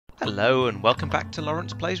Hello and welcome back to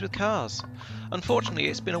Laurence Plays with Cars. Unfortunately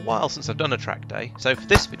it's been a while since I've done a track day, so for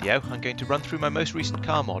this video I'm going to run through my most recent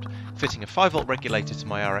car mod, fitting a 5V regulator to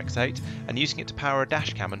my RX-8 and using it to power a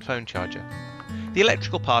dashcam and phone charger. The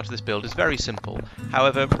electrical part of this build is very simple,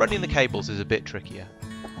 however running the cables is a bit trickier.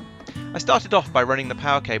 I started off by running the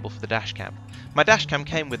power cable for the dashcam. My dashcam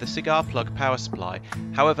came with a cigar plug power supply,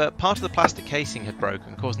 however part of the plastic casing had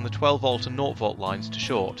broken, causing the 12V and 0V lines to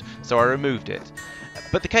short, so I removed it.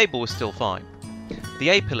 But the cable was still fine. The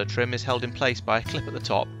A-pillar trim is held in place by a clip at the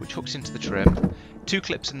top which hooks into the trim, two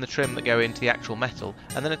clips in the trim that go into the actual metal,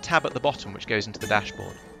 and then a tab at the bottom which goes into the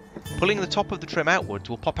dashboard. Pulling the top of the trim outwards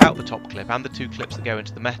will pop out the top clip and the two clips that go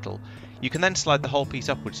into the metal. You can then slide the whole piece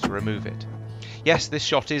upwards to remove it. Yes, this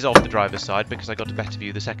shot is off the driver's side because I got a better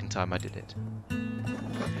view the second time I did it.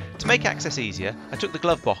 To make access easier, I took the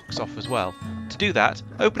glove box off as well. To do that,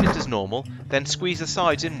 open it as normal, then squeeze the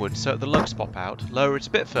sides inwards so that the lugs pop out, lower it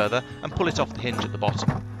a bit further and pull it off the hinge at the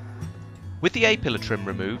bottom. With the A-pillar trim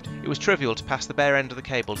removed, it was trivial to pass the bare end of the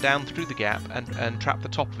cable down through the gap and trap the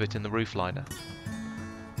top of it in the roof liner.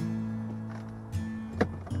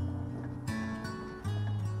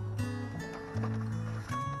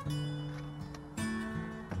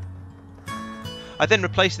 I then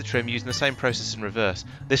replaced the trim using the same process in reverse.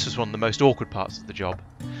 This was one of the most awkward parts of the job.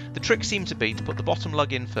 The trick seemed to be to put the bottom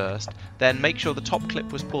lug in first, then make sure the top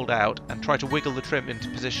clip was pulled out and try to wiggle the trim into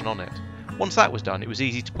position on it. Once that was done, it was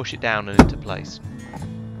easy to push it down and into place.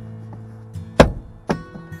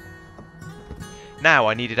 Now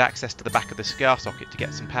I needed access to the back of the cigar socket to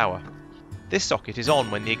get some power. This socket is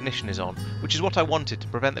on when the ignition is on, which is what I wanted to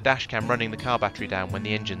prevent the dashcam running the car battery down when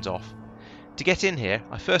the engine's off. To get in here,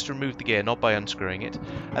 I first removed the gear knob by unscrewing it,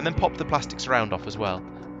 and then popped the plastic surround off as well.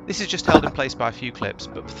 This is just held in place by a few clips,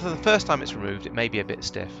 but for the first time it's removed it may be a bit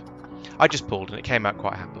stiff. I just pulled and it came out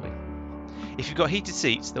quite happily. If you've got heated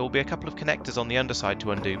seats, there will be a couple of connectors on the underside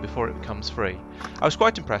to undo before it becomes free. I was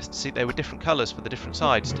quite impressed to see they were different colours for the different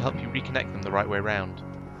sides to help you reconnect them the right way round.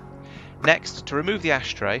 Next, to remove the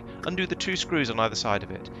ashtray, undo the two screws on either side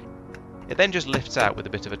of it. It then just lifts out with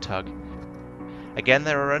a bit of a tug. Again,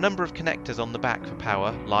 there are a number of connectors on the back for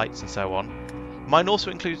power, lights and so on. Mine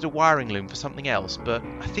also included a wiring loom for something else, but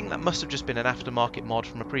I think that must have just been an aftermarket mod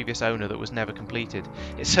from a previous owner that was never completed.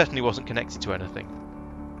 It certainly wasn't connected to anything.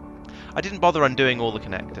 I didn't bother undoing all the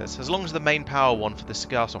connectors. As long as the main power one for the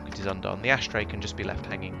cigar socket is undone, the ashtray can just be left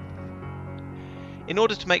hanging. In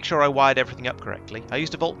order to make sure I wired everything up correctly, I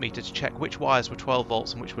used a voltmeter to check which wires were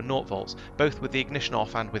 12V and which were 0V, both with the ignition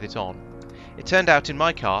off and with it on. It turned out in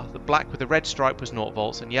my car that black with a red stripe was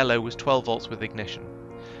 0V and yellow was 12V with ignition.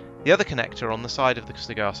 The other connector on the side of the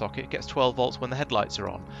cigar socket gets 12V when the headlights are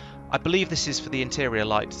on. I believe this is for the interior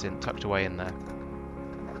lights tucked away in there.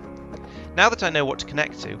 Now that I know what to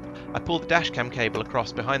connect to, I pulled the dashcam cable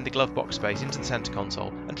across behind the glove box space into the centre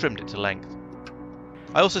console and trimmed it to length.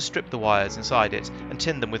 I also stripped the wires inside it and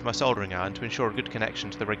tinned them with my soldering iron to ensure a good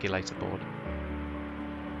connection to the regulator board.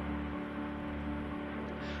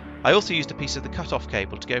 I also used a piece of the cut-off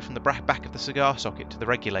cable to go from the back of the cigar socket to the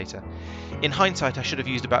regulator. In hindsight I should have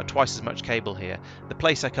used about twice as much cable here. The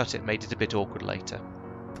place I cut it made it a bit awkward later.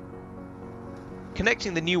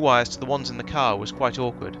 Connecting the new wires to the ones in the car was quite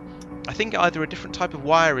awkward. I think either a different type of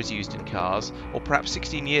wire is used in cars, or perhaps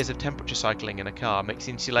 16 years of temperature cycling in a car makes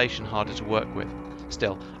the insulation harder to work with.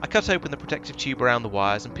 Still, I cut open the protective tube around the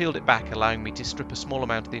wires and peeled it back, allowing me to strip a small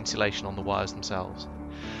amount of the insulation on the wires themselves.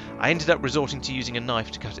 I ended up resorting to using a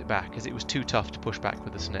knife to cut it back, as it was too tough to push back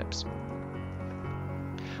with the snips.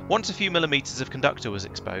 Once a few millimetres of conductor was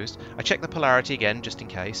exposed, I checked the polarity again just in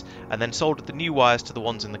case, and then soldered the new wires to the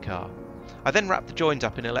ones in the car. I then wrapped the joint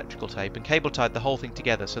up in electrical tape and cable tied the whole thing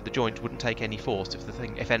together so the joint wouldn't take any force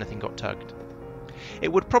if anything got tugged.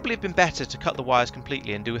 It would probably have been better to cut the wires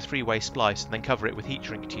completely and do a three-way splice and then cover it with heat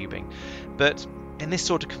shrink tubing, but in this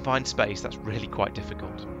sort of confined space that's really quite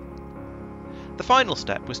difficult. The final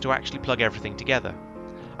step was to actually plug everything together.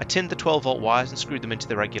 I tinned the 12V wires and screwed them into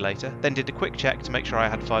the regulator, then did a quick check to make sure I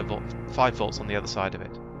had 5V on the other side of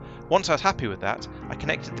it. Once I was happy with that, I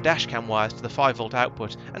connected the dashcam wires to the 5V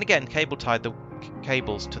output and again cable tied the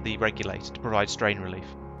cables to the regulator to provide strain relief.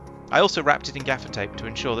 I also wrapped it in gaffer tape to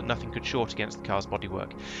ensure that nothing could short against the car's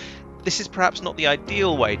bodywork. This is perhaps not the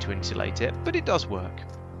ideal way to insulate it, but it does work.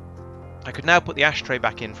 I could now put the ashtray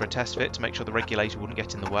back in for a test fit to make sure the regulator wouldn't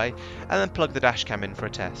get in the way, and then plug the dashcam in for a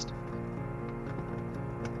test.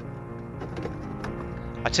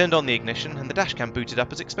 I turned on the ignition and the dashcam booted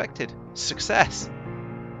up as expected. Success!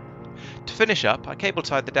 To finish up, I cable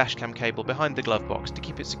tied the dashcam cable behind the glove box to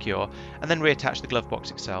keep it secure, and then reattached the glove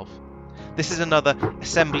box itself. This is another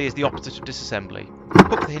assembly is the opposite of disassembly.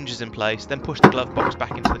 Hook the hinges in place, then push the glove box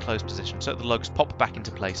back into the closed position so that the lugs pop back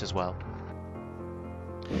into place as well.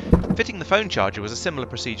 Fitting the phone charger was a similar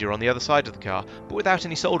procedure on the other side of the car, but without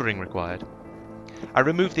any soldering required. I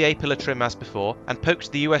removed the A-pillar trim as before and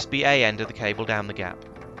poked the USB-A end of the cable down the gap.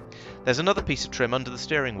 There's another piece of trim under the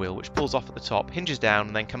steering wheel which pulls off at the top, hinges down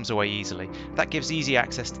and then comes away easily. That gives easy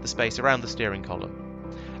access to the space around the steering column.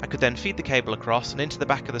 I could then feed the cable across and into the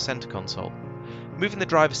back of the centre console. Moving the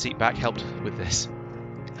driver's seat back helped with this.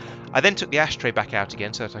 I then took the ashtray back out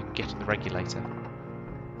again so that I could get at the regulator.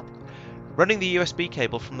 Running the USB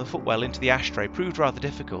cable from the footwell into the ashtray proved rather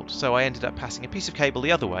difficult, so I ended up passing a piece of cable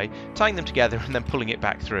the other way, tying them together and then pulling it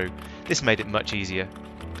back through. This made it much easier.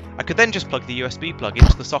 I could then just plug the USB plug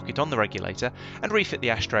into the socket on the regulator and refit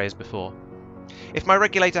the ashtray as before. If my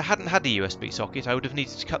regulator hadn't had a USB socket, I would have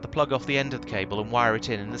needed to cut the plug off the end of the cable and wire it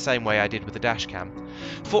in the same way I did with the dashcam.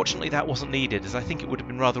 Fortunately that wasn't needed, as I think it would have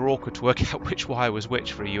been rather awkward to work out which wire was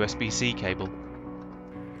which for a USB-C cable.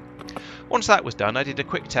 Once that was done, I did a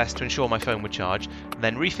quick test to ensure my phone would charge, and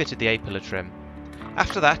then refitted the A-pillar trim.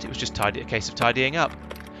 After that, it was just a case of tidying up.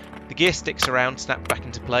 The gear sticks around snapped back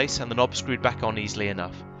into place, and the knob screwed back on easily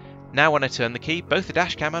enough. Now when I turn the key, both the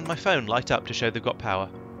dashcam and my phone light up to show they've got power.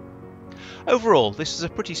 Overall, this is a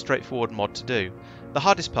pretty straightforward mod to do. The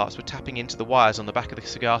hardest parts were tapping into the wires on the back of the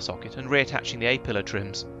cigar socket and reattaching the A-pillar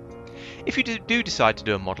trims. If you do decide to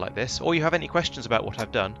do a mod like this, or you have any questions about what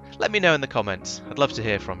I've done, let me know in the comments. I'd love to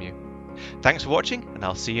hear from you. Thanks for watching, and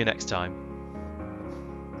I'll see you next time.